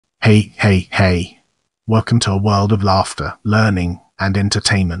Hey, hey, hey. Welcome to a world of laughter, learning, and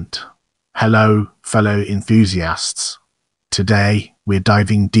entertainment. Hello, fellow enthusiasts. Today, we're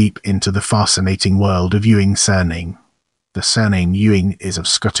diving deep into the fascinating world of Ewing's surname. The surname Ewing is of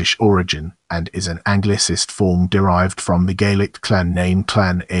Scottish origin and is an Anglicised form derived from the Gaelic clan name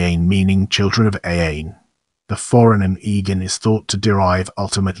Clann Eóghain, meaning children of Eógan. The forename Eógan is thought to derive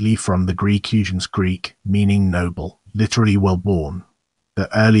ultimately from the Greek eugenes, Greek, meaning noble, literally well-born.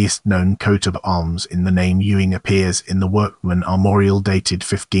 The earliest known coat of arms in the name Ewing appears in the Workman Armorial dated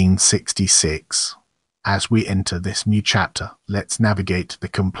 1566. As we enter this new chapter, let's navigate the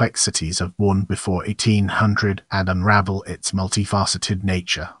complexities of born before 1800 and unravel its multifaceted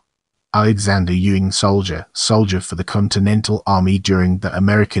nature. Alexander Ewing, soldier for the Continental Army during the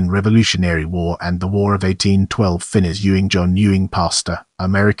American Revolutionary War and the War of 1812. Phineas Ewing, John Ewing, pastor,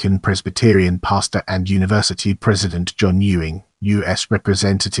 American Presbyterian pastor and University President. John Ewing, U.S.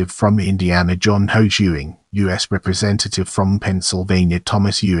 Representative from Indiana. John Hoge Ewing, U.S. Representative from Pennsylvania.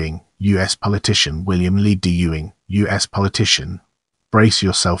 Thomas Ewing, U.S. politician. William Lee D. Ewing, U.S. politician. Brace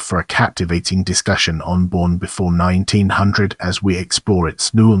yourself for a captivating discussion on Born Before 1900 as we explore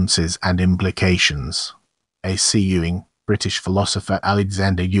its nuances and implications. A.C. Ewing, British philosopher.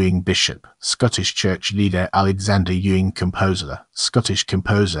 Alexander Ewing, bishop. Scottish church leader. Alexander Ewing, composer. Scottish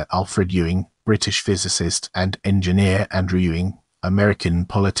composer. Alfred Ewing, British physicist and engineer. Andrew Ewing, American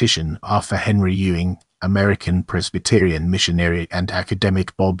politician. Arthur Henry Ewing, American Presbyterian missionary and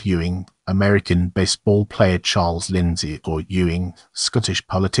academic. Bob Ewing, American baseball player. Charles Lindsay or Ewing, Scottish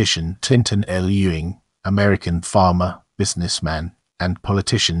politician. Clinton L. Ewing, American farmer, businessman, and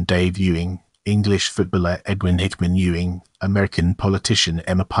politician. Dave Ewing, English footballer. Edwin Hickman Ewing, American politician.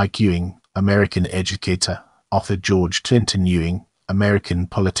 Emma Pike Ewing, American educator. Author George Clinton Ewing, American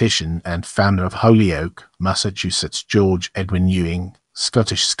politician and founder of Holyoke, Massachusetts. George Edwin Ewing,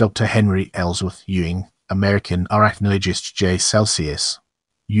 Scottish sculptor. Henry Ellsworth Ewing, American arachnologist. J. Celsius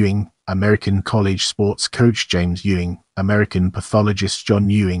Ewing, American college sports coach. James Ewing, American pathologist. John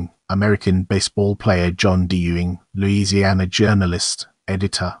Ewing, American baseball player. John D. Ewing, Louisiana journalist,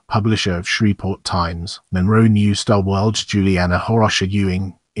 editor, publisher of Shreveport Times, Monroe News, Star World. Juliana Horosha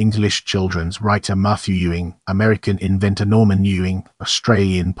Ewing, English children's writer. Matthew Ewing, American inventor. Norman Ewing,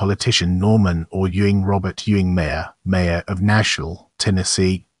 Australian politician. Norman or Ewing. Robert Ewing, Mayor of Nashville,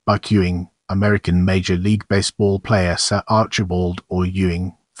 Tennessee. Buck Ewing, American Major League Baseball player. Sir Archibald or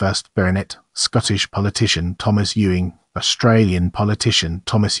Ewing, 1st Baronet. Scottish politician. Thomas Ewing, Australian politician.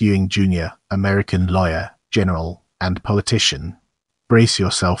 Thomas Ewing Jr., American lawyer, general, and politician. Brace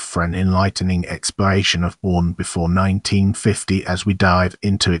yourself for an enlightening exploration of Born Before 1950 as we dive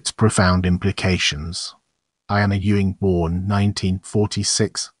into its profound implications. Diana Ewing, born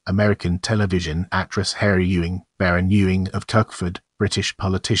 1946, American television actress. Harry Ewing, Baron Ewing of Cuckford, British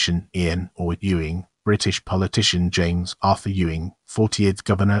politician. Ian or Ewing, British politician. James Arthur Ewing, 40th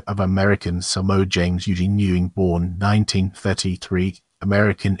Governor of American Samoa. James Eugene Ewing, born 1933,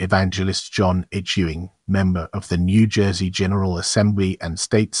 American evangelist. John H. Ewing, member of the New Jersey General Assembly and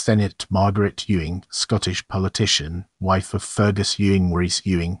State Senate. Margaret Ewing, Scottish politician, wife of Fergus Ewing. Maurice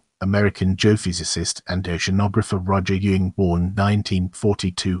Ewing, American geophysicist and oceanographer. Roger Ewing, born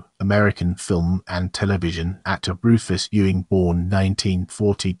 1942, American film and television actor. Rufus Ewing, born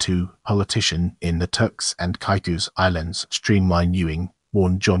 1942, politician in the Turks and Caicos Islands. Streamline Ewing,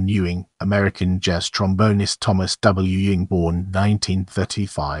 born John Ewing, American jazz trombonist. Thomas W. Ewing, born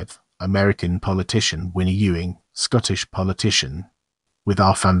 1935, American politician. Winnie Ewing, Scottish politician. With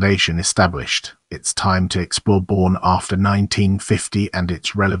our foundation established, it's time to explore Born After 1950 and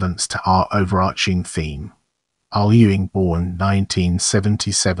its relevance to our overarching theme. Al Ewing, born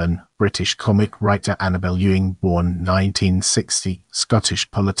 1977, British comic writer. Annabel Ewing, born 1960, Scottish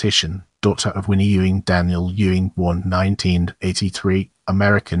politician, daughter of Winnie Ewing. Daniel Ewing, born 1983,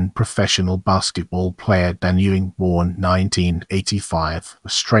 American professional basketball player. Dan Ewing, born 1985,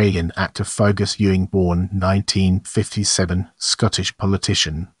 Australian actor. Fergus Ewing, born 1957, Scottish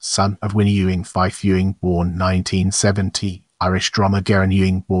politician, son of Winnie Ewing. Fife Ewing, born 1970, Irish drummer. Garen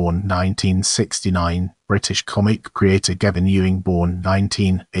Ewing, born 1969, British comic creator. Gavin Ewing, born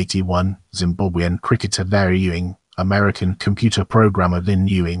 1981, Zimbabwean cricketer. Larry Ewing, American computer programmer. Lynn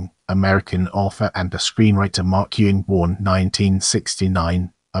Ewing, American author and a screenwriter. Mark Ewing, born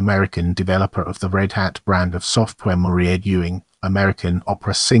 1969, American developer of the Red Hat brand of software. Maria Ewing, American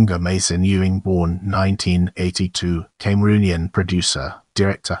opera singer. Mason Ewing, born 1982, Cameroonian producer,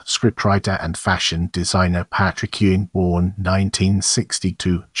 director, scriptwriter and fashion designer. Patrick Ewing, born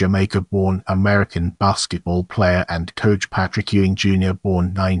 1962, Jamaica-born American basketball player and coach. Patrick Ewing Jr.,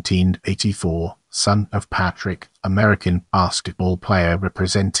 born 1984, son of Patrick, American basketball player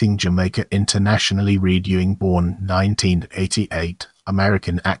representing Jamaica internationally. Reed Ewing, born 1988.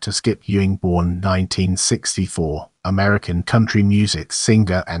 American actor Skip Ewing, born 1964. American country music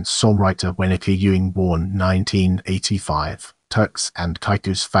singer and songwriter Winneke Ewing, born 1985. Turks and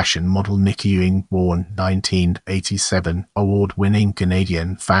Caicos fashion model Nikki Ewing, born 1987. Award-winning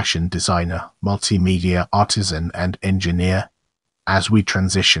Canadian fashion designer, multimedia artisan and engineer. As we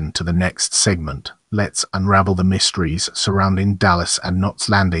transition to the next segment, let's unravel the mysteries surrounding Dallas and Knots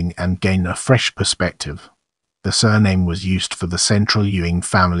Landing and gain a fresh perspective. The surname was used for the central Ewing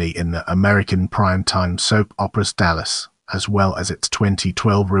family in the American primetime soap operas Dallas, as well as its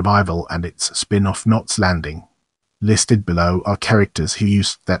 2012 revival and its spin-off Knots Landing. Listed below are characters who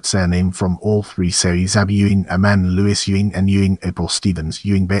used that surname from all three series: Abby Ewing, Amanda Lewis Ewing and Ewing, April Stevens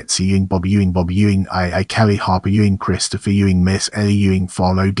Ewing, Betsy Ewing, Bob Ewing, I. Kelly Harper Ewing, Christopher Ewing, Miss Ellie Ewing,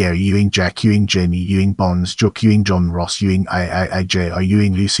 Follow Gary Ewing, Jack Ewing, Jamie Ewing, Bonds, Jock Ewing, John Ross Ewing, J.R.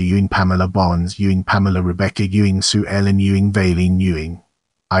 Ewing, Lucy Ewing, Pamela Bonds Ewing, Pamela Rebecca Ewing, Sue Ellen Ewing, Valine Ewing.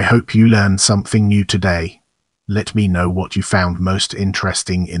 I hope you learned something new today. Let me know what you found most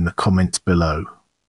interesting in the comments below.